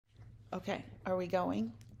Okay, are we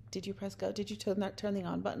going? Did you press go? Did you turn the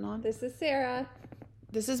on button on? This is Sarah.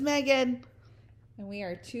 This is Megan. And we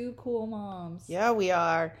are two cool moms. Yeah, we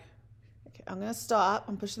are. Okay, I'm going to stop.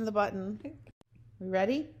 I'm pushing the button. We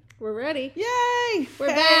ready? We're ready. Yay! We're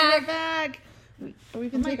back. We're back. Oh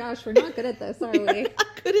my gosh, we're not good at this, are we? We're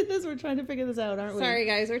not good at this. We're trying to figure this out, aren't we? Sorry,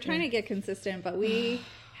 guys. We're trying to get consistent, but we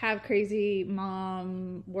have crazy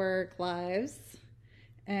mom work lives.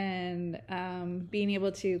 And being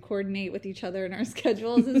able to coordinate with each other in our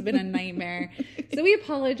schedules has been a nightmare. So we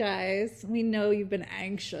apologize. We know you've been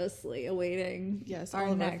anxiously awaiting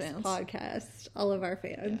our next podcast. All of our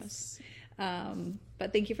fans. Yes.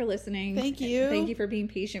 But thank you for listening. Thank you. Thank you for being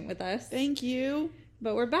patient with us. Thank you.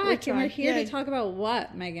 But we're back and we're here to talk about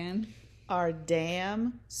what, Megan? Our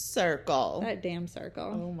damn circle. That damn circle.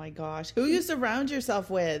 Oh my gosh. Who you surround yourself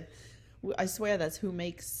with. I swear that's who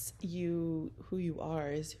makes you who you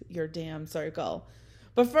are, is your damn circle.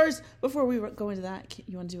 But first, before we go into that,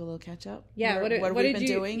 you want to do a little catch up? Yeah. What have we been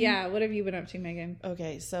doing? Yeah. What have you been up to, Megan?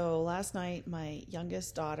 Okay. So last night, my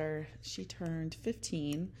youngest daughter, she turned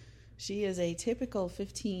 15. She is a typical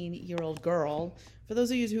 15-year-old girl. For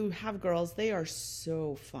those of you who have girls, they are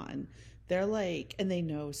so fun. They're like, and they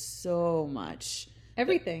know so much.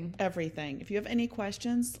 Everything. Everything. If you have any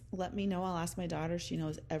questions, let me know. I'll ask my daughter. She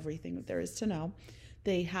knows everything that there is to know.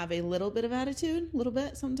 They have a little bit of attitude, a little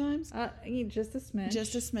bit sometimes. Just a smidge.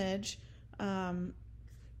 Just a smidge.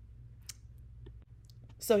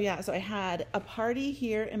 So I had a party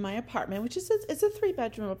here in my apartment, which is it's a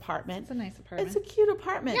 3-bedroom apartment. It's a nice apartment. It's a cute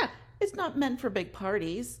apartment. Yeah. It's not meant for big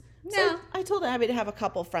parties. No. So I told Abby to have a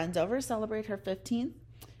couple friends over, celebrate her 15th.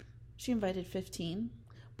 She invited 15.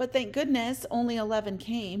 But thank goodness only 11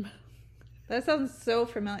 came. That sounds so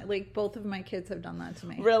familiar. Like both of my kids have done that to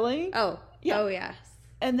me. Really? Oh. Yeah. Oh, yes.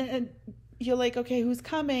 And then you're like, okay, who's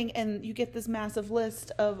coming? And you get this massive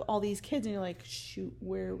list of all these kids. And you're like, shoot,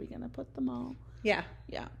 where are we going to put them all? Yeah.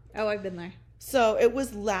 Yeah. Oh, I've been there. So it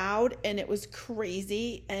was loud and it was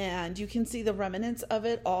crazy. And you can see the remnants of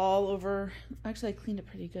it all over. Actually, I cleaned it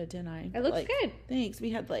pretty good, didn't I? It looks good. Thanks. We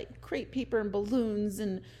had like crepe paper and balloons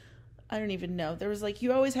and I don't even know. There was like,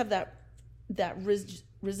 you always have that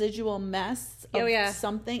residual mess of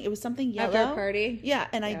something. It was something yellow. After a party? Yeah,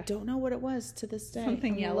 and I don't know what it was to this day.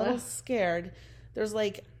 Something yellow. I'm a little scared. There's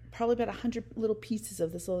like probably about 100 little pieces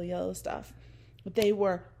of this little yellow stuff. But they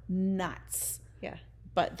were nuts. Yeah.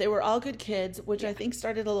 But they were all good kids, which I think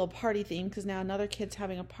started a little party theme because now another kid's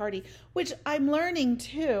having a party, which I'm learning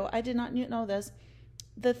too. I did not know this.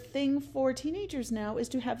 The thing for teenagers now is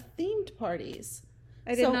to have themed parties.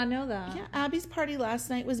 I did not know that. Yeah, Abby's party last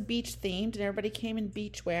night was beach themed and everybody came in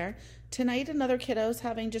beach wear. Tonight, another kiddo's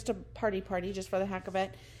having just a party just for the heck of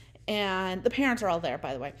it. And the parents are all there,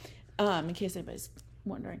 by the way, in case anybody's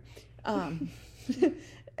wondering.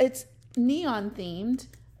 It's neon themed.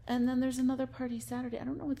 And then there's another party Saturday. I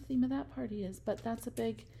don't know what the theme of that party is, but that's a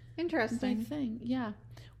big thing. Yeah.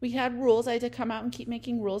 We had rules. I had to come out and keep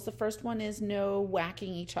making rules. The first one is no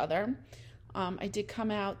whacking each other. I did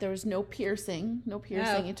come out. There was no piercing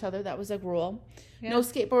each other. That was a rule. Yeah. No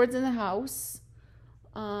skateboards in the house.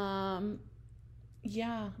 I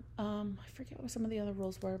forget what some of the other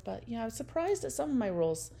rules were, but yeah, I was surprised at some of my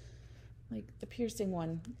rules. Like the piercing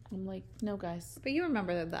one. I'm like, no, guys. But you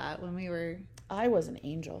remember that when we were... I was an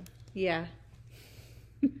angel. Yeah.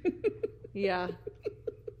 Yeah.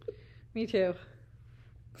 Me too.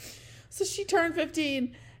 So she turned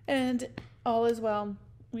 15 and all is well.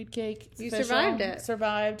 We had cake. You survived it.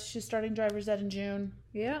 Survived. She's starting driver's ed in June.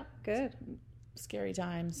 Yeah, good. Scary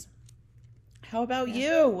times. How about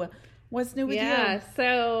you? What's new with you? Yeah,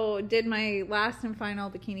 so did my last and final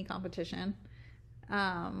bikini competition,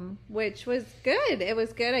 which was good. It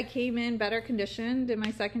was good. I came in better conditioned in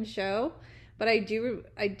my second show, but I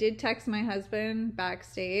did text my husband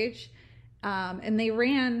backstage. And they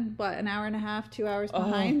ran, an hour and a half, 2 hours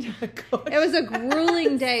behind. Oh my gosh. It was a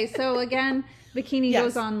grueling day. So again, bikini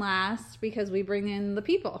goes on last because we bring in the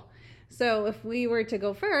people. So if we were to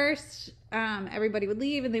go first, everybody would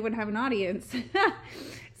leave and they wouldn't have an audience.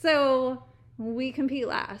 So we compete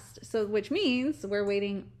last. So which means we're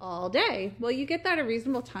waiting all day. Well, you get that at a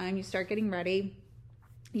reasonable time. You start getting ready.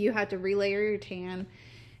 You have to relayer your tan.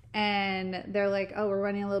 And they're like, oh, we're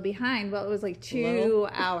running a little behind. Well, it was like 2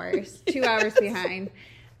 hours, 2 hours behind.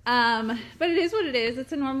 But it is what it is.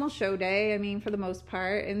 It's a normal show day, I mean, for the most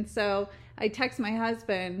part. And so I text my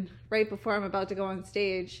husband right before I'm about to go on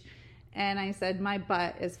stage. And I said, my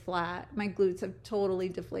butt is flat. My glutes have totally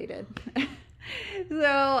deflated.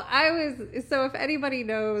 So if anybody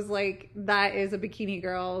knows, like, that is a bikini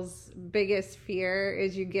girl's biggest fear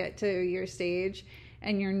is you get to your stage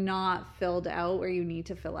and you're not filled out where you need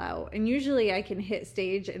to fill out. And usually I can hit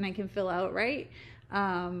stage and I can fill out right.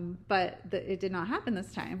 But it did not happen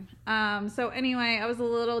this time. So anyway, I was a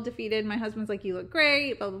little defeated. My husband's like, you look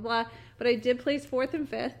great, blah, blah, blah. But I did place 4th and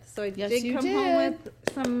 5th. So I did come home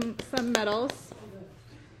with some medals.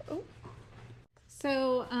 Oh.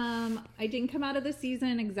 So, I didn't come out of the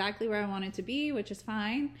season exactly where I wanted to be, which is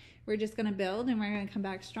fine. We're just going to build and we're going to come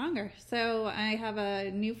back stronger. So I have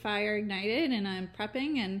a new fire ignited and I'm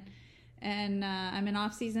prepping and I'm in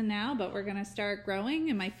off season now, but we're going to start growing.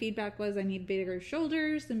 And my feedback was I need bigger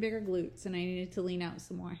shoulders and bigger glutes and I needed to lean out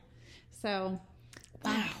some more. So,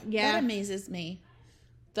 wow. Yeah. That amazes me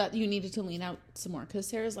that you needed to lean out some more because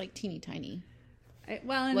Sarah's like teeny tiny.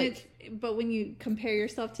 But when you compare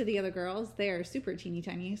yourself to the other girls, they are super teeny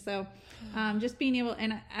tiny. So, just being able,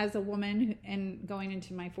 and as a woman and going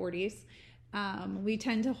into my 40s, we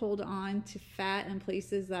tend to hold on to fat in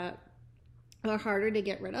places that are harder to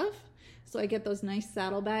get rid of. So I get those nice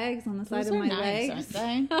saddlebags on the side of my legs.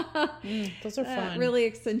 Aren't they? Those are fun. Really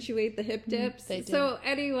accentuate the hip dips. They do. So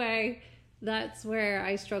anyway, that's where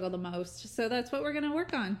I struggle the most. So that's what we're going to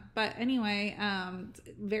work on. But anyway,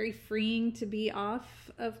 very freeing to be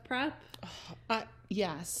off of prep.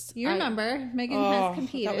 Yes. You remember, Megan has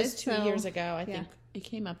competed. That was 2 years ago. I think it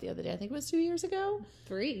came up the other day. I think it was 2 years ago.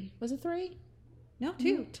 3. Was it 3? No,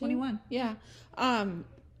 2. 21. Yeah.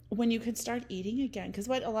 When you can start eating again, because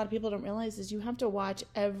what a lot of people don't realize is you have to watch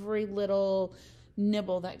every little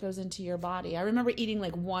nibble that goes into your body. I remember eating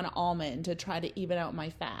like 1 almond to try to even out my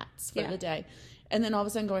fats for the day. And then all of a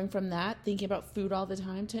sudden going from that, thinking about food all the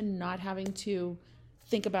time, to not having to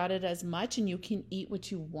think about it as much, and you can eat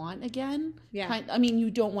what you want again. Yeah. I mean,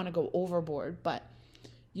 you don't want to go overboard, but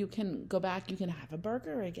you can go back. You can have a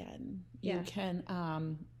burger again. You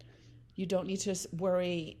can, you don't need to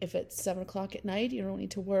worry if it's 7 o'clock at night. You don't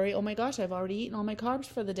need to worry, oh my gosh, I've already eaten all my carbs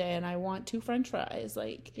for the day and I want 2 French fries.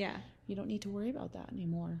 You don't need to worry about that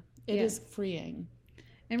anymore. It is freeing.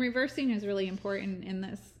 And reversing is really important in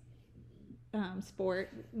this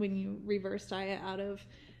sport. When you reverse diet out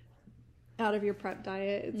of your prep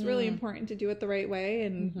diet, it's really important to do it the right way.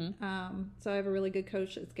 And so I have a really good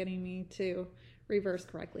coach that's getting me to reverse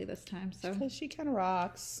correctly this time. So because she kind of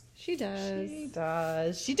rocks. She does. She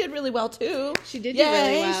does. She did really well too. She did do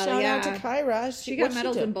really well. Shout out to Kyra. She got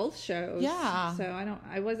medals in both shows. Yeah. So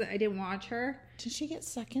I didn't watch her. Did she get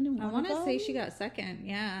second in one? I want to say she got second.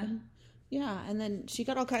 Yeah. Yeah, and then she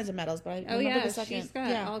got all kinds of medals, but I remember the second. She's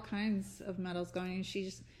got all kinds of medals going, and she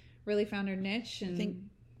just really found her niche. And I think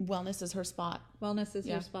wellness is her spot.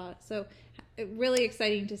 Her spot. So really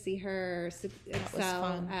exciting to see her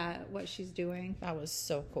excel at what she's doing. That was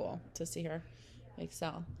so cool to see her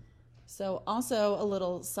excel. So also a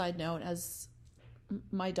little side note, as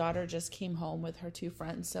my daughter just came home with her 2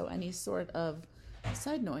 friends, so any sort of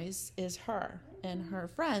side noise is her and her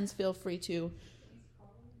friends. Feel free to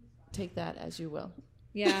take that as you will.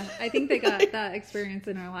 Yeah, I think they got that experience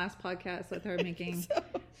in our last podcast with her making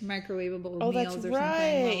microwavable meals or something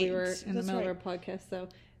while we were in the middle of our podcast. So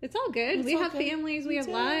it's all good. We have families, we have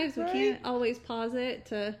lives. We can't always pause it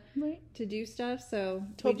to do stuff. So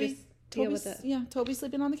we just deal with it. Yeah, Toby's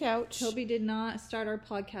sleeping on the couch. Toby did not start our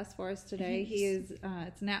podcast for us today.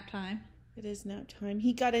 It's nap time. It is nap time.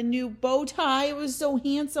 He got a new bow tie. It was so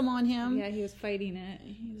handsome on him. Yeah, he was fighting it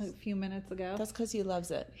a few minutes ago. That's because he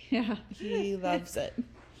loves it. Yeah. He loves it.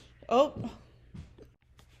 Oh.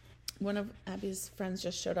 One of Abby's friends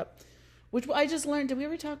just showed up, which I just learned. Did we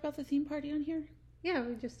ever talk about the theme party on here? Yeah,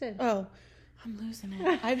 we just did. Oh, I'm losing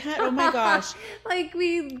it. Oh my gosh. Like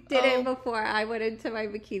we did it before I went into my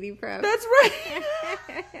bikini prep. That's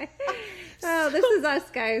right. Oh, this is us,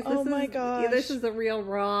 guys. My gosh. This is the real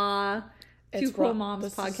raw Two Cool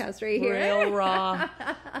Moms podcast right here. Real raw.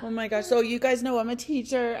 Oh my gosh. So you guys know I'm a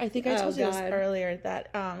teacher. I think I told you this earlier that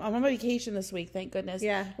I'm on vacation this week, thank goodness.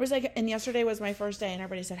 Yeah. It was and yesterday was my first day and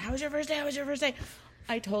everybody said, how was your first day? How was your first day?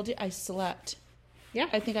 I told you I slept. Yeah.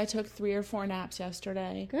 I think I took 3 or 4 naps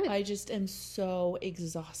yesterday. Good. I just am so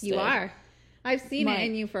exhausted. You are. I've seen it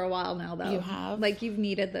in you for a while now, though. You have? Like, you've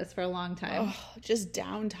needed this for a long time. Oh, just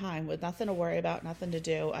downtime with nothing to worry about, nothing to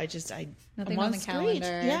do. Nothing I'm on the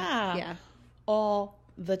calendar. Yeah. Yeah. All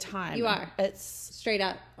the time. You are. It's straight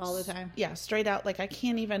up all the time. Yeah, straight out. Like, I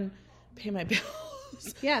can't even pay my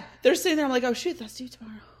bills. Yeah. They're sitting there. I'm like, oh, shoot, that's due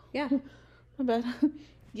tomorrow. Yeah. My bad.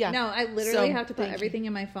 Yeah. No, I literally have to put everything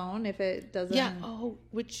in my phone if it doesn't. Yeah. Oh,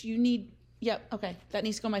 which you need. Yep. Okay. That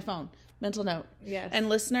needs to go on my phone. Mental note. Yes. And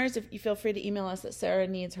listeners, if you feel free to email us that Sarah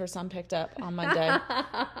needs her son picked up on Monday.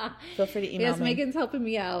 Feel free to email me. Yes, Megan's helping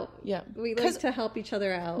me out. Yeah. We like to help each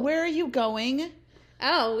other out. Where are you going?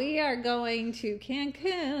 Oh, we are going to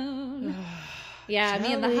Cancun. Yeah, jelly.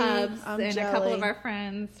 Me and the hubs and jelly. A couple of our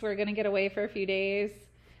friends, we're going to get away for a few days.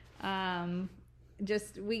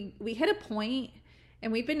 We hit a point,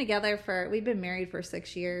 and we've been married for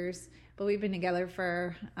 6 years, but we've been together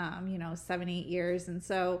for, 7-8 years. And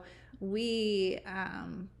so we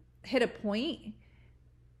hit a point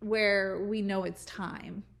where we know it's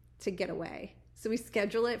time to get away. So we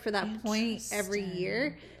schedule it for that point every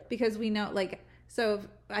year because we know, so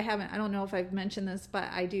I don't know if I've mentioned this, but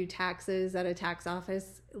I do taxes at a tax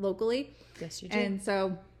office locally. Yes, you do. And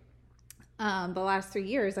so the last 3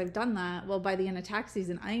 years I've done that. Well, by the end of tax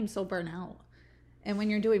season, I am so burnt out. And when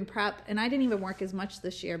you're doing prep, and I didn't even work as much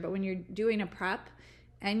this year, but when you're doing a prep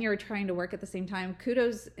and you're trying to work at the same time,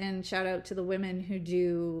 kudos and shout out to the women who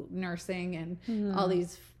do nursing and all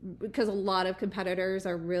these, because a lot of competitors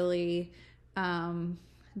are really,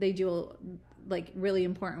 they do really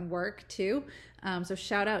important work too. So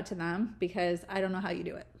shout out to them because I don't know how you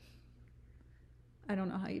do it.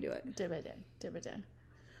 Did.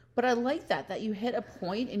 But I like that you hit a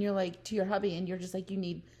point and you're like to your hubby and you're just like, you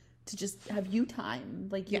need to just have you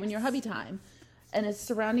time, you and your hubby time. And it's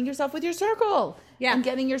surrounding yourself with your circle and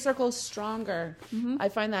getting your circle stronger. Mm-hmm. I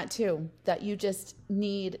find that too, that you just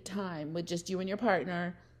need time with just you and your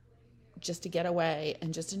partner just to get away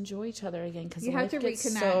and just enjoy each other again because you have to gets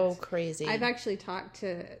reconnect. So crazy. I've actually talked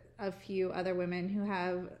to a few other women who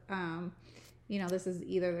have, this is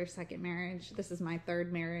either their second marriage. This is my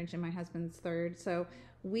third marriage and my husband's third. So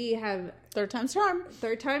we have... Third time's charm.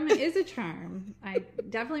 Third time is a charm. I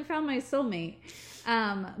definitely found my soulmate.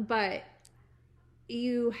 But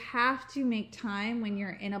you have to make time when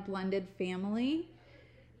you're in a blended family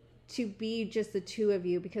to be just the two of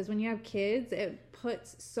you, because when you have kids, it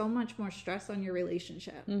puts so much more stress on your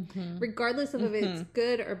relationship. Mm-hmm. Regardless of if it's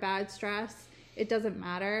good or bad stress, it doesn't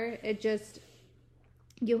matter. It just,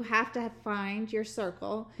 you have to find your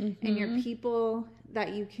circle and your people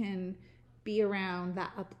that you can be around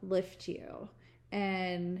that uplift you.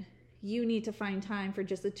 And you need to find time for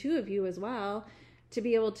just the two of you as well to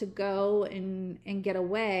be able to go and get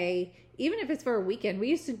away, even if it's for a weekend. We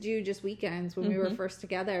used to do just weekends when we were first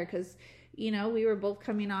together because, we were both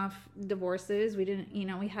coming off divorces. We didn't,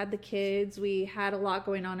 we had the kids. We had a lot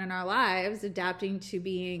going on in our lives, adapting to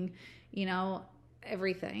being,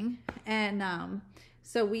 everything. And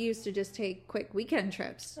so we used to just take quick weekend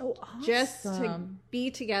trips. Oh, awesome. Just to be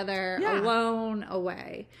together, alone,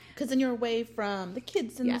 away. Because then you're away from the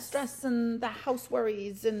kids and the stress and the house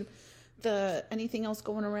worries and the anything else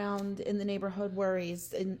going around in the neighborhood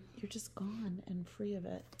worries, and you're just gone and free of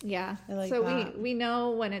it. Yeah. So we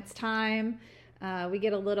know when it's time. We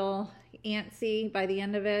get a little antsy by the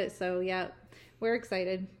end of it. So we're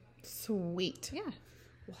excited. Sweet. Yeah.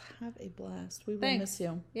 We'll have a blast. We will miss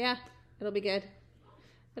you. Yeah. It'll be good.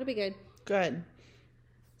 Good.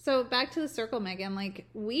 So back to the circle, Megan.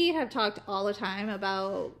 We have talked all the time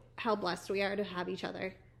about how blessed we are to have each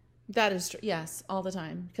other. That is true. Yes, all the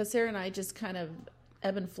time. Because Sarah and I just kind of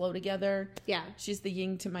ebb and flow together. Yeah. She's the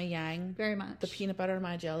yin to my yang. Very much. The peanut butter to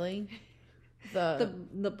my jelly. The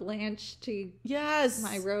Blanche to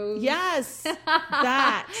my rose. Yes.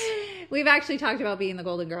 That. We've actually talked about being the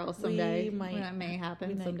Golden Girls someday. That may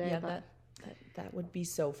happen someday. Yeah, that would be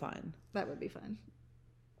so fun. That would be fun.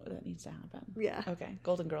 That needs to happen. Yeah. Okay.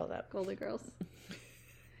 Golden Girl that. Golden Girls.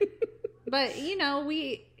 But,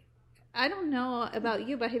 I don't know about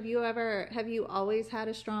you, but have you always had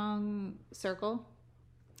a strong circle?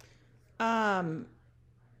 Trying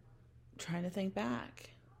to think back.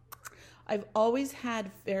 I've always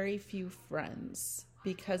had very few friends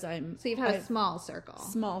because So you've had a small circle.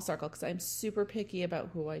 Small circle because I'm super picky about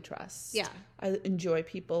who I trust. Yeah. I enjoy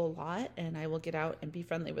people a lot and I will get out and be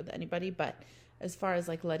friendly with anybody. But as far as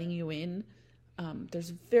letting you in, there's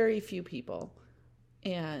very few people.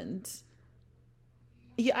 And...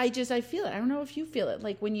 yeah, I feel it. I don't know if you feel it.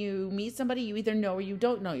 When you meet somebody, you either know or you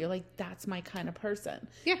don't know. You're like, that's my kind of person.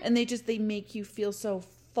 Yeah. And they make you feel so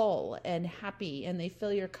full and happy and they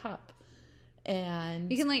fill your cup.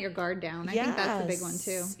 And you can let your guard down. I think that's the big one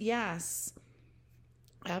too. Yes.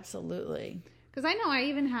 Absolutely. Because I know I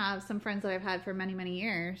even have some friends that I've had for many, many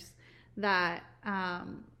years that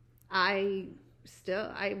I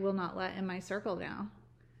will not let in my circle now.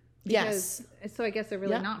 Yes. So I guess they're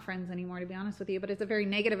really not friends anymore, to be honest with you, but it's a very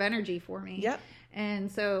negative energy for me. Yep.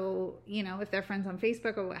 And so, if they're friends on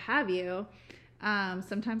Facebook or what have you,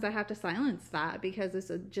 sometimes I have to silence that because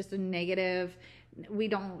it's just a negative. We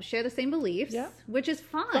don't share the same beliefs, which is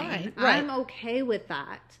fine. Right. I'm okay with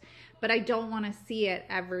that. But I don't want to see it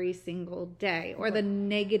every single day, or the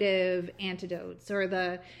negative antidotes or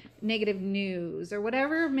the negative news or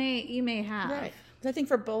whatever you may have. Right. I think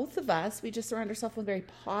for both of us, we just surround ourselves with very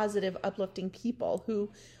positive, uplifting people who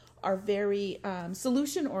are very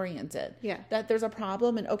solution oriented. Yeah. That there's a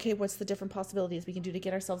problem and okay, what's the different possibilities we can do to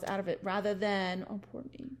get ourselves out of it, rather than, oh, poor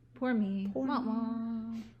me. Poor me. Poor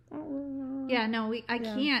me. Yeah, no, I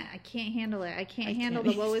can't handle it. I can't handle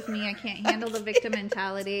the woe is me. I can't handle the victim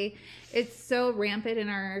mentality. It's so rampant in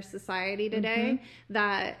our society today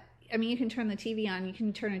that, I mean, you can turn the TV on, you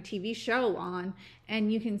can turn a TV show on,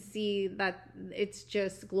 and you can see that it's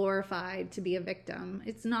just glorified to be a victim.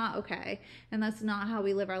 It's not okay. And that's not how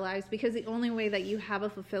we live our lives, because the only way that you have a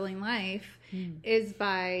fulfilling life is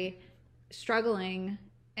by struggling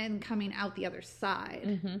and coming out the other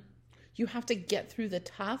side. You have to get through the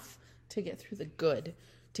tough to get through the good,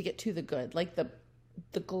 to get to the good, like the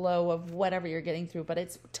glow of whatever you're getting through. But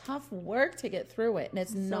it's tough work to get through it, and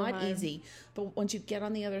it's not easy. But once you get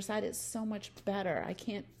on the other side, it's so much better. I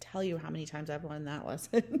can't tell you how many times I've learned that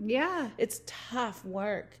lesson. Yeah. It's tough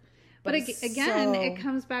work. But again, it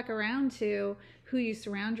comes back around to who you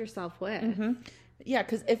surround yourself with. Yeah,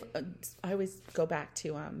 because if I always go back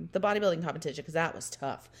to the bodybuilding competition, because that was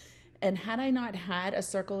tough. And had I not had a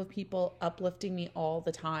circle of people uplifting me all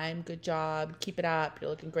the time, good job, keep it up, you're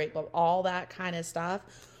looking great, all that kind of stuff,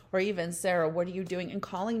 or even, Sarah, what are you doing? And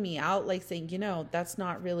calling me out, like saying, you know, that's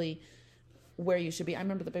not really where you should be. I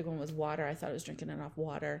remember the big one was water. I thought I was drinking enough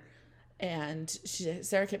water. And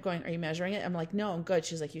Sarah kept going, are you measuring it? I'm like, no, I'm good.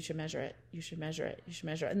 She's like, you should measure it. You should measure it. You should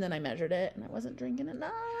measure it. And then I measured it, and I wasn't drinking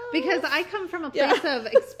enough. Because I come from a place of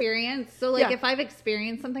experience. So, like, if I've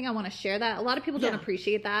experienced something, I want to share that. A lot of people don't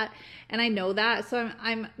appreciate that, and I know that. So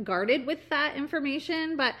I'm guarded with that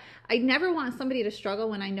information, but I never want somebody to struggle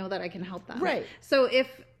when I know that I can help them. Right. So if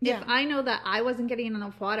I know that I wasn't getting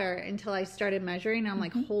enough water until I started measuring, I'm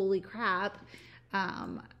like, holy crap,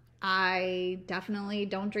 I definitely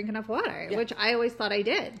don't drink enough water, which I always thought I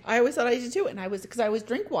did. I always thought I did too, and because I always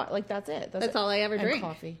drink water. Like, that's it. That's all I ever drink. And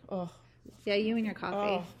coffee. Oh. Yeah, you and your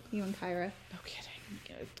coffee. You and Kyra. No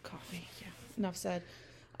kidding. Coffee. Yeah. Enough said.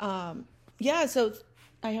 So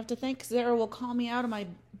I have to thank Sarah will call me out of my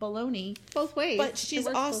baloney. Both ways. But she's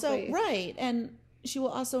also, right, and she will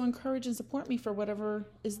also encourage and support me for whatever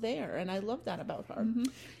is there, and I love that about her.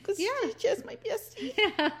 Because she's just my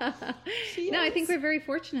bestie. No, I think we're very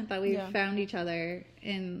fortunate that we've found each other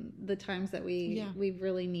in the times that we've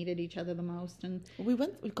really needed each other the most. And we've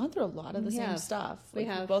gone through a lot of the same stuff. Like,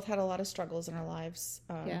 we both had a lot of struggles in our lives.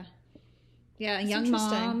 Young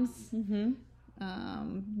moms.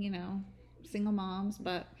 You know, single moms,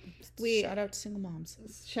 but shout out to single moms.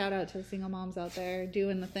 Shout out to the single moms out there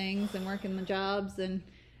doing the things and working the jobs and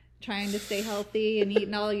trying to stay healthy and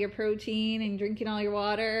eating all your protein and drinking all your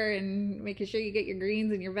water and making sure you get your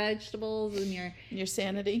greens and your vegetables and your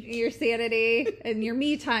sanity and your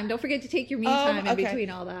me time. Don't forget to take your me time in between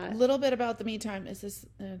all that. A little bit about the me time is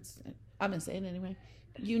I'm gonna say it anyway.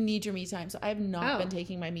 You need your me time. So I have not been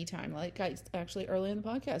taking my me time. Like, I actually, early in the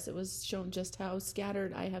podcast, it was shown just how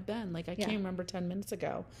scattered I have been. Like, I can't remember 10 minutes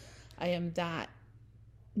ago. I am that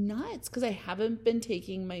nuts because I haven't been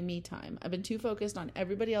taking my me time. I've been too focused on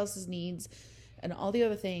everybody else's needs and all the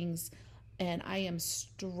other things. And I am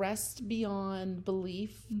stressed beyond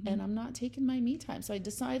belief, and I'm not taking my me time. So I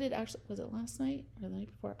decided, actually, was it last night or the night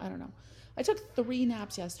before? I don't know. I took 3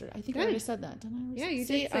 naps yesterday. I think I already said that. Didn't I already you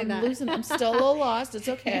did say that. I'm still a little lost. It's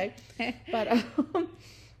okay. But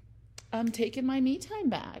I'm taking my me time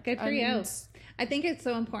back. Good for you. I think it's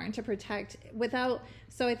so important to protect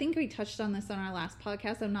so I think we touched on this on our last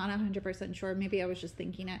podcast. I'm not 100% sure. Maybe I was just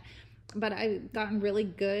thinking it. But I've gotten really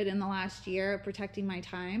good in the last year at protecting my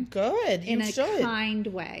time. Good. In a kind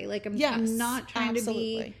way. Like, I'm not trying to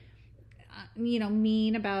be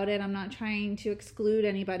mean about it. I'm not trying to exclude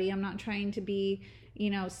anybody. I'm not trying to be,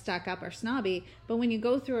 stuck up or snobby. But when you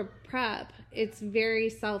go through a prep, it's very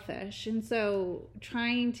selfish. And so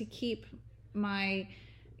trying to keep my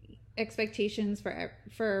expectations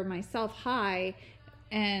for myself high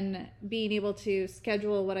and being able to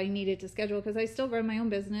schedule what I needed to schedule, because I still run my own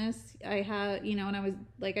business. I have, and I was,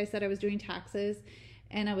 like I said, I was doing taxes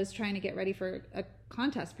and I was trying to get ready for a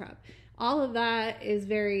contest prep. All of that is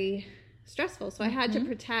very stressful. So I had to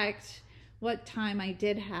protect what time I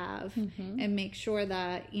did have and make sure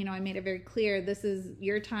that, I made it very clear, this is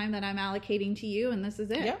your time that I'm allocating to you and this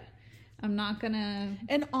is it. Yep. I'm not going to...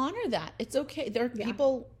 And honor that. It's okay. There are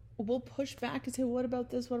people will push back and say, what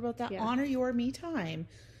about this? What about that? Yeah. Honor your me time.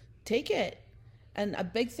 Take it. And a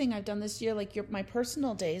big thing I've done this year, like my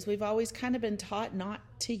personal days, we've always kind of been taught not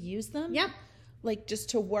to use them. Yep. Like, just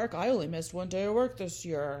to work. I only missed 1 day of work this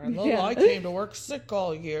year. And I came to work sick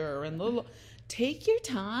all year. And Take your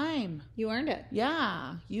time. You earned it.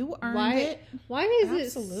 Yeah, you earned it. Why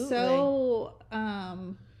is it so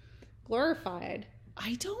glorified?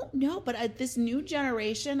 I don't know, but this new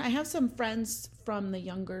generation, I have some friends from the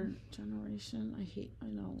younger generation. I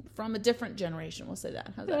know, from a different generation, we'll say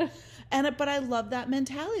that. How's that? But I love that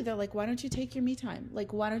mentality. They're like, why don't you take your me time?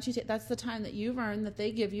 Like, why don't you take, that's the time that you've earned that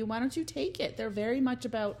they give you. Why don't you take it? They're very much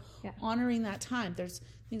about honoring that time. There's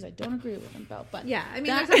things I don't agree with them about, but yeah, I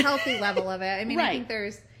mean, there's a healthy level of it. I mean, I think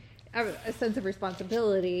there's a sense of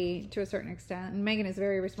responsibility to a certain extent, and Megan is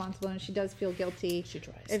very responsible, and she does feel guilty. She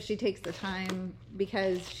tries if she takes the time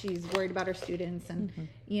because she's worried about her students, and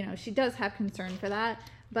you know, she does have concern for that.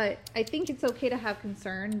 But I think it's okay to have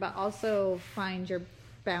concern, but also find your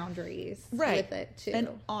boundaries with it too, and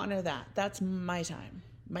honor that. That's my time.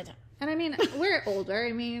 And I mean, we're older.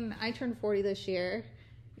 I mean, I turned 40 this year.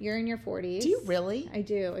 You're in your 40s. Do you really? I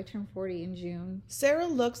do. I turned 40 in June. Sarah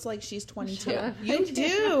looks like she's 22. You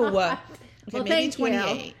do. Okay, well, maybe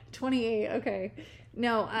 28. You. 28. Okay.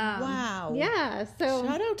 No. Wow. Yeah. So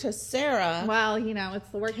shout out to Sarah. Well, you know, it's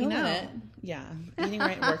the working out. Yeah. Eating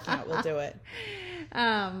right and working out will do it.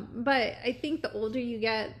 But I think the older you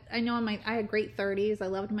get, I know I had great 30s. I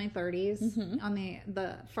loved my 30s on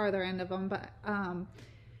the farther end of them. But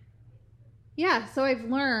yeah, so I've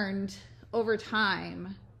learned over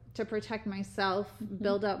time to protect myself,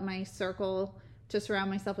 build up my circle, to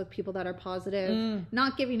surround myself with people that are positive,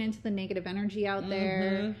 not giving into the negative energy out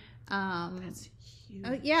there. That's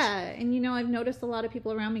huge. Yeah, and you know, I've noticed a lot of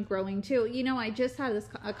people around me growing too. You know, I just had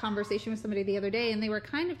a conversation with somebody the other day, and they were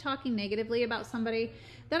kind of talking negatively about somebody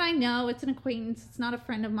that I know. It's an acquaintance. It's not a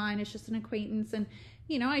friend of mine. It's just an acquaintance. And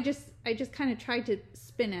you know, I just kind of tried to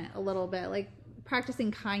spin it a little bit, like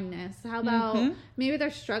practicing kindness. How about maybe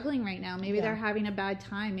they're struggling right now, maybe they're having a bad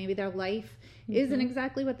time, maybe their life isn't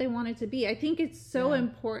exactly what they want it to be. I think it's so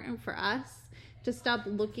important for us to stop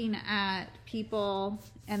looking at people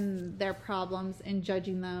and their problems and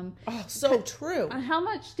judging them. Oh, so true. How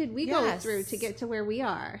much did we go through to get to where we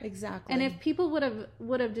are? Exactly. And if people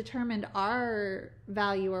would have determined our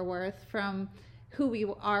value or worth from who we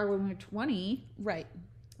are when we were 20, right?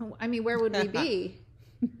 I mean, where would we be?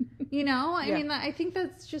 You know, I mean, I think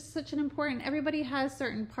that's just such an important, everybody has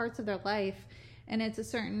certain parts of their life, and it's a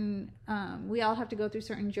certain, we all have to go through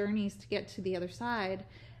certain journeys to get to the other side.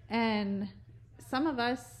 And some of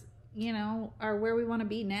us, you know, are where we want to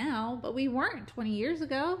be now, but we weren't 20 years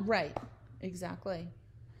ago. Right. Exactly.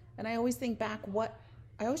 And I always think back,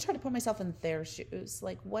 I always try to put myself in their shoes.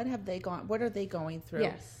 Like, what are they going through?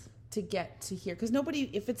 Yes. To get to here, because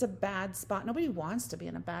if it's a bad spot, nobody wants to be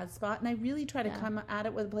in a bad spot. And I really try to come at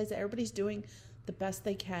it with a place that everybody's doing the best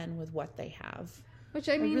they can with what they have. Which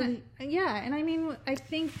I mean, and I mean, I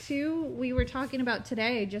think too, we were talking about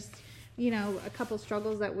today, just, you know, a couple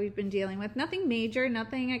struggles that we've been dealing with. Nothing major,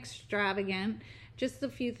 nothing extravagant, just a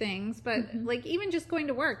few things. But like, even just going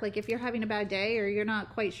to work, like if you're having a bad day or you're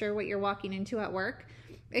not quite sure what you're walking into at work,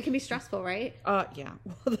 it can be stressful, right? Yeah.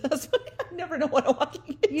 Well, that's why I never know what I'm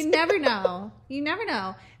walking into. You never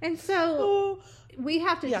know. And so we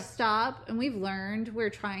have to stop, and we've learned, we're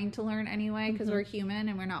trying to learn anyway, because we're human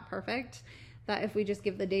and we're not perfect, that if we just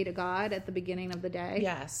give the day to God at the beginning of the day.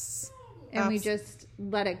 Yes. And we just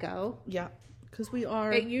let it go. Yeah. Because we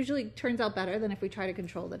are. It usually turns out better than if we try to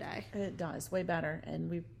control the day. It does. Way better. And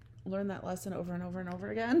we've learned that lesson over and over and over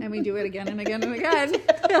again. And we do it again and again and again.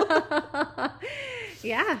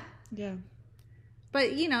 Yeah.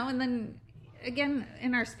 But, you know, and then again,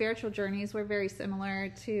 in our spiritual journeys, we're very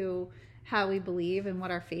similar to how we believe and what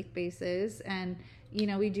our faith base is. And, you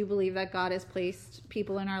know, we do believe that God has placed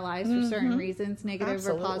people in our lives for certain reasons, negative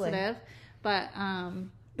or positive. But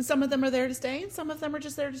some of them are there to stay, and some of them are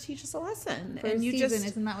just there to teach us a lesson. For and a season,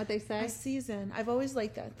 isn't that what they say? A season. I've always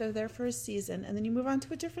liked that. They're there for a season, and then you move on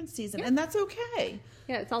to a different season, and that's okay.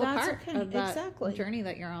 Yeah, it's all a part of that journey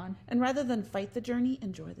that you're on. And rather than fight the journey,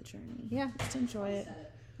 enjoy the journey. Yeah. Just enjoy it.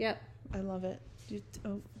 Yep. I love it.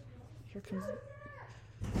 Here comes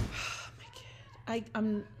my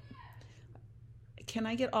kid. Can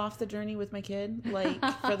I get off the journey with my kid, like,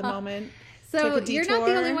 for the moment? So you're not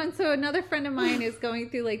the only one. So another friend of mine is going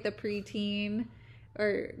through like the preteen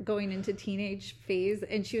or going into teenage phase.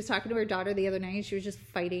 And she was talking to her daughter the other night, and she was just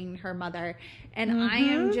fighting her mother. And I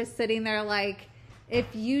am just sitting there like, if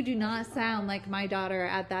you do not sound like my daughter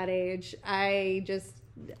at that age,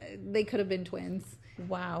 they could have been twins.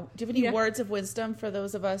 Wow. Do you have any words of wisdom for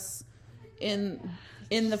those of us in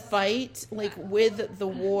the fight, like with the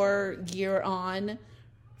war gear on,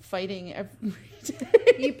 fighting every day?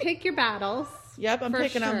 You pick your battles. Yep, I'm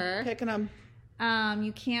picking them.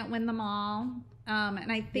 You can't win them all.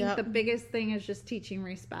 And I think the biggest thing is just teaching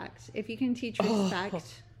respect. If you can teach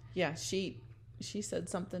respect. Yeah, she said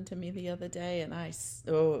something to me the other day, and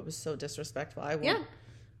it was so disrespectful.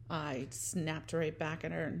 I snapped right back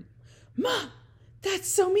at her, and, Mom, that's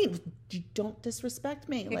so mean. You don't disrespect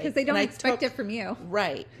me. Because they don't expect it from you.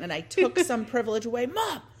 Right. And I took some privilege away.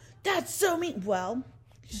 Mom, that's so mean. Well,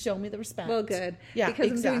 show me the respect. Well, good. Yeah,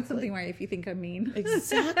 because I'm doing something right if you think I'm mean.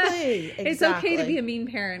 Exactly. It's okay to be a mean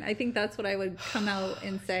parent. I think that's what I would come out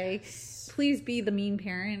and say. Please be the mean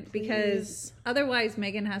parent, because otherwise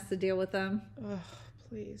Megan has to deal with them. Oh,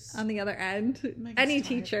 please. On the other end. Any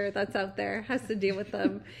teacher that's out there has to deal with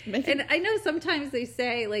them. And I know sometimes they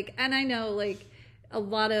say, like, and I know, like, a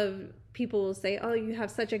lot of people will say, oh, you have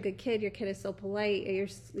such a good kid. Your kid is so polite.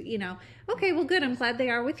 Okay, well, good. I'm glad they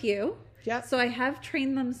are with you. Yeah. So I have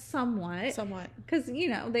trained them somewhat. Because,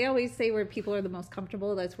 they always say where people are the most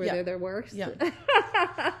comfortable, that's where they're their worst. Yeah.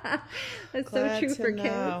 That's so true for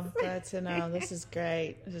kids. Glad to know. This is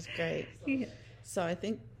great. Yeah. So I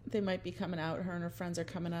think they might be coming out. Her and her friends are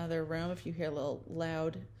coming out of their room. If you hear a little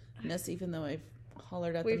loudness, even though I've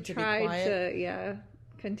hollered at them to be quiet. We've tried to,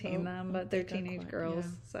 contain them, but they're teenage girls,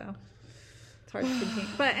 so it's hard to contain.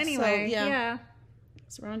 But anyway,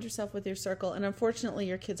 surround yourself with your circle, and unfortunately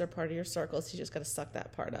your kids are part of your circle, so you just got to suck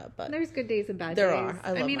that part up. But there's good days and bad days. There are.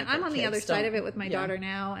 I'm on the other side of it with my daughter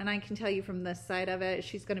now, and I can tell you from this side of it,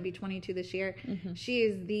 she's going to be 22 this year. Mm-hmm. She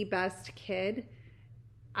is the best kid.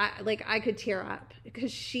 I could tear up,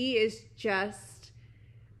 because she is just,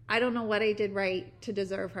 I don't know what I did right to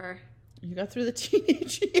deserve her. You got through the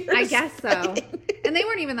teenage years. I guess so. And they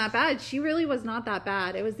weren't even that bad. She really was not that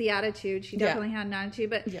bad. It was the attitude. She definitely had an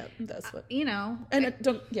attitude. But that's what And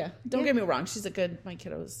don't get me wrong. She's a good. My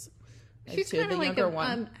kiddo's. She's kind of like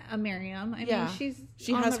a Miriam. I mean,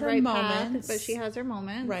 she has her right moments, path, but she has her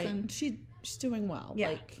moments. Right. And she's doing well.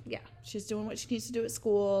 Yeah. She's doing what she needs to do at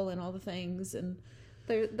school and all the things. And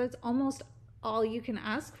that's almost all you can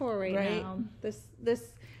ask for right now. This.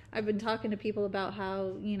 I've been talking to people about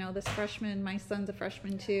how, this freshman, my son's a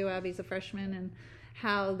freshman too, Abby's a freshman, and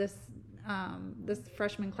how this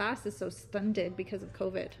freshman class is so stunted because of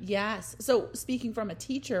COVID. Yes. So speaking from a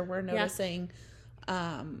teacher, we're noticing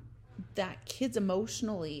that kids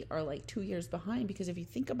emotionally are like 2 years behind, because if you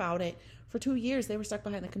think about it, for 2 years they were stuck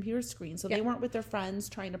behind the computer screen. So they weren't with their friends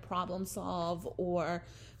trying to problem solve or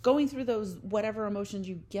going through those whatever emotions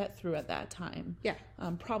you get through at that time. Yeah.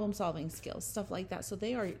 Problem solving skills, stuff like that. So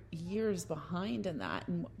they are years behind in that,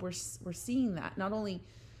 and we're seeing that. Not only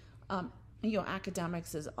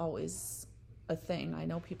academics is always a thing. I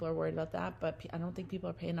know people are worried about that, but I don't think people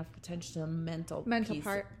are paying enough attention to the mental piece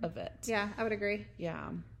part of it. Yeah, I would agree. Yeah.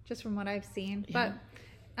 Just from what I've seen. Yeah.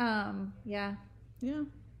 But yeah.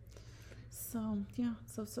 So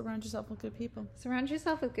surround yourself with good people. Surround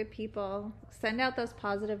yourself with good people. Send out those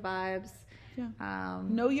positive vibes. Yeah.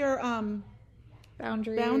 Know your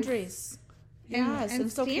boundaries. Yes, and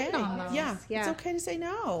it's okay. On those. Yeah. It's okay to say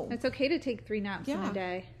no. It's okay to take 3 naps in a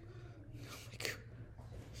day.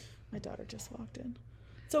 My daughter just walked in.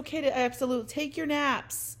 It's okay to absolutely take your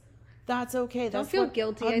naps. That's okay. Don't feel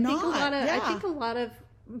guilty. I think a lot of,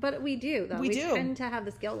 but we do though. We tend to have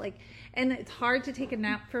this guilt, and it's hard to take a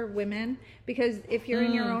nap for women, because if you're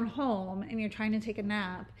in your own home and you're trying to take a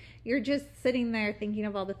nap, you're just sitting there thinking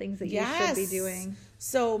of all the things that you should be doing.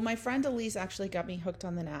 So my friend Elise actually got me hooked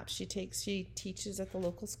on the naps. She teaches at the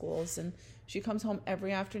local schools, and she comes home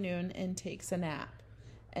every afternoon and takes a nap.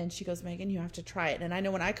 And she goes, Megan, you have to try it. And I know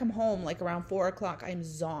when I come home, like around 4 o'clock, I'm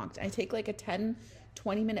zonked. I take like a 10,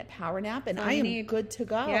 20-minute power nap, and I am good to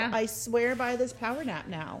go. Yeah. I swear by this power nap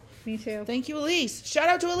now. Me too. Thank you, Elise. Shout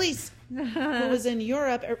out to Elise, who was in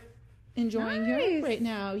Europe enjoying Europe right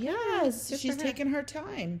now. Yes, she's taking her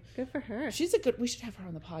time. Good for her. We should have her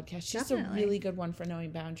on the podcast. She's Definitely. A really good one for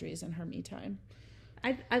knowing boundaries and her me time.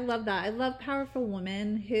 I love that. I love powerful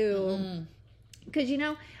women who, because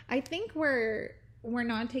I think we're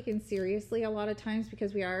not taken seriously a lot of times,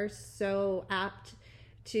 because we are so apt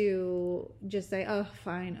to just say, oh,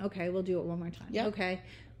 fine, okay, we'll do it one more time. Yep. Okay,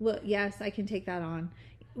 well, yes, I can take that on.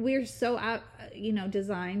 We're so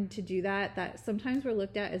designed to do that sometimes we're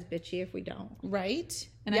looked at as bitchy if we don't. Right.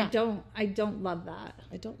 And I don't love that.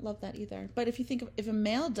 I don't love that either. But if you think if a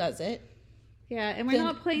male does it. Yeah, and we're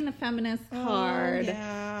not playing the feminist card.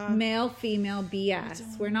 Male, female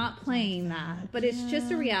BS. We're not playing that. But it's just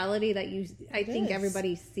a reality that I think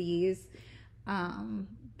everybody sees,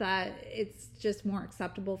 that it's just more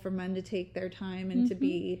acceptable for men to take their time and to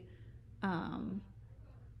be, not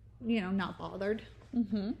bothered.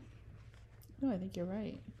 Mm-hmm. No, I think you're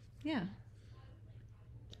right. Yeah.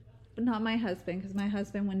 But not my husband, because my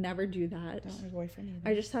husband would never do that. Not my boyfriend either.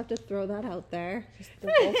 I just have to throw that out there.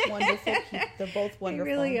 They're both wonderful. They're both wonderful.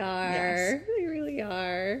 They really are. Yes. They really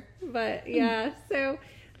are. But yeah, so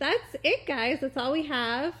that's it, guys. That's all we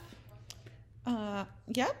have.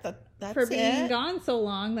 Yeah, that's for being it. gone so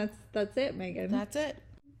long. That's it, Megan. That's it.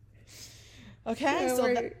 Okay,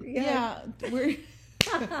 so we're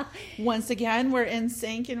once again we're in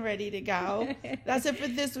sync and ready to go. That's it for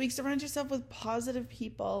this week. Surround yourself with positive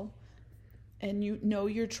people, and you know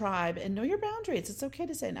your tribe and know your boundaries. It's okay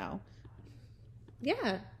to say no.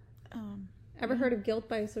 Yeah. Ever heard of guilt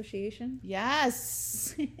by association?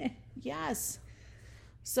 Yes. Yes.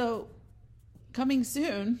 So, coming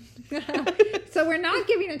soon. So we're not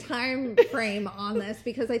giving a time frame on this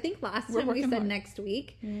because I think last time we said next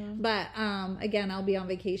week. Yeah. But again, I'll be on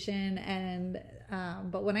vacation, and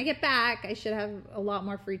but when I get back, I should have a lot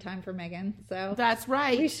more free time for Megan. So that's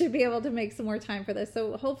right. We should be able to make some more time for this.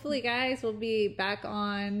 So hopefully, guys, we'll be back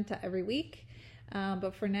on to every week.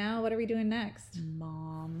 But for now, what are we doing next?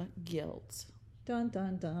 Mom guilt. Dun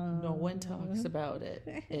dun dun. No one talks about it.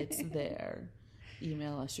 It's there.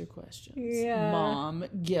 Email us your questions. Yeah. Mom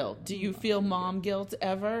guilt. Do you feel mom guilt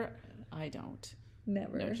ever? I don't.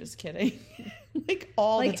 Never. No, just kidding. Like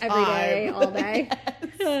all the time. Every day, all day.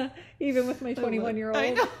 Yes. Even with my 21-year-old.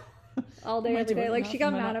 I know. All day, every day. Like she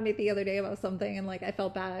got mad at me the other day about something, and like I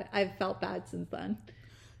felt bad. I've felt bad since then.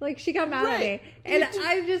 Like she got mad at me, and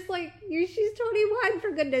I'm just like, she's 21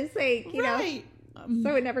 for goodness sake, you know.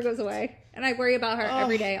 So it never goes away, and I worry about her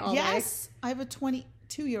every day, all day. Yes, I have a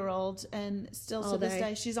 22-year-old, and still to this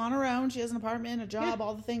day, she's on her own. She has an apartment, a job,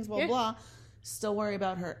 all the things, blah blah. Still worry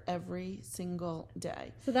about her every single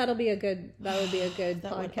day. So that would be a good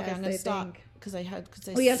podcast. Okay, I'm gonna stop because I could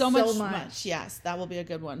say so much. Yes, that will be a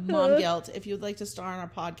good one. Mom guilt. If you'd like to star on our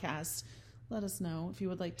podcast, let us know. If you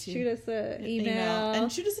would like to shoot us an email.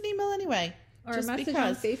 And shoot us an email anyway. Or a message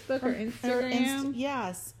on Facebook or Instagram.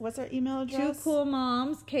 Yes. What's our email address? 2 Cool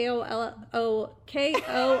Moms, KOOOLS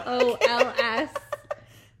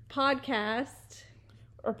podcast.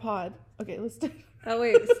 Or pod. Okay, let's do. Oh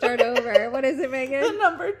wait, start over. What is it, Megan? The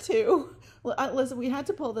number 2. Listen, we had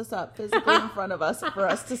to pull this up physically in front of us for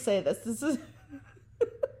us to say this. This is.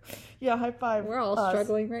 Yeah, high five. We're all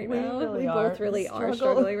struggling right now. We both really are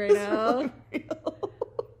struggling right now.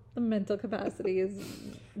 The mental capacity is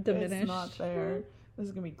diminished. It's not there. This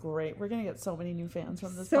is going to be great. We're going to get so many new fans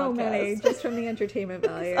from this podcast. So many, just from the entertainment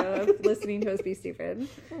value of listening to us be stupid.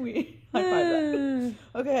 We high five that.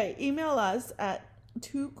 Okay, email us at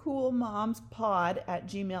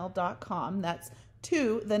 2coolmomspod@gmail.com. That's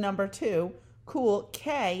 2, the number 2, cool,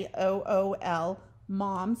 KOOL,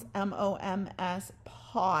 moms, MOMS,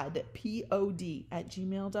 pod, POD,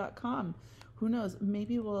 @gmail.com. Who knows?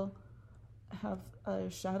 Maybe we'll have a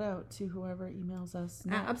shout out to whoever emails us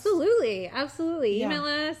next. Absolutely. Yeah. Email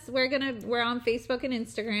us. We're on Facebook and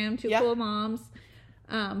Instagram, 2 Cool Moms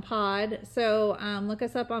pod. So look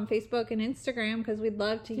us up on Facebook and Instagram because we'd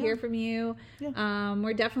love to hear from you.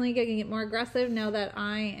 We're definitely going to get more aggressive now that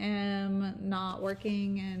I am not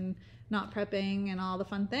working and not prepping and all the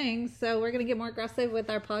fun things. So we're going to get more aggressive with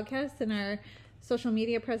our podcast and our social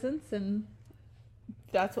media presence, and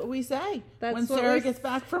that's what we say when Sarah gets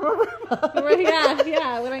back from Aruba.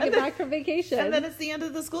 When I get back from vacation. And then it's the end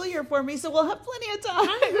of the school year for me, so we'll have plenty of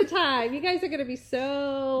time. Tons of time. You guys are going to be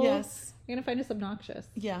so... Yes. You're going to find us obnoxious.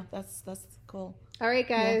 Yeah, that's cool. All right,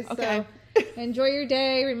 guys. Yeah. Okay. So enjoy your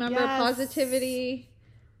day. Remember positivity,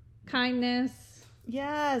 kindness.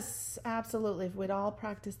 Yes, absolutely. If we'd all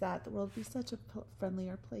practice that, the world would be such a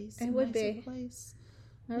friendlier place. It would be. Place.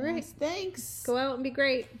 All right. Thanks. Go out and be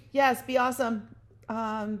great. Yes, be awesome.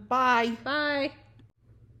 Bye. Bye.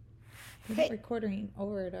 You're not recording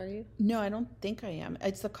over it, are you? No, I don't think I am.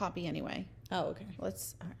 It's the copy anyway. Oh, okay.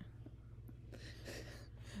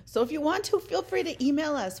 So if you want to, feel free to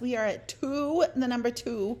email us. We are at 2, the number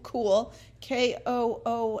 2, cool,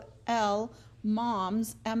 KOOL,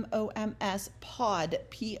 moms, MOMS, pod,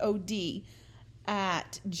 POD,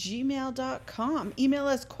 @gmail.com. Email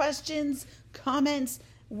us questions, comments,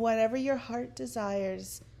 whatever your heart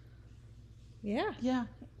desires. Yeah. Yeah.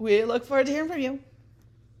 We look forward to hearing from you.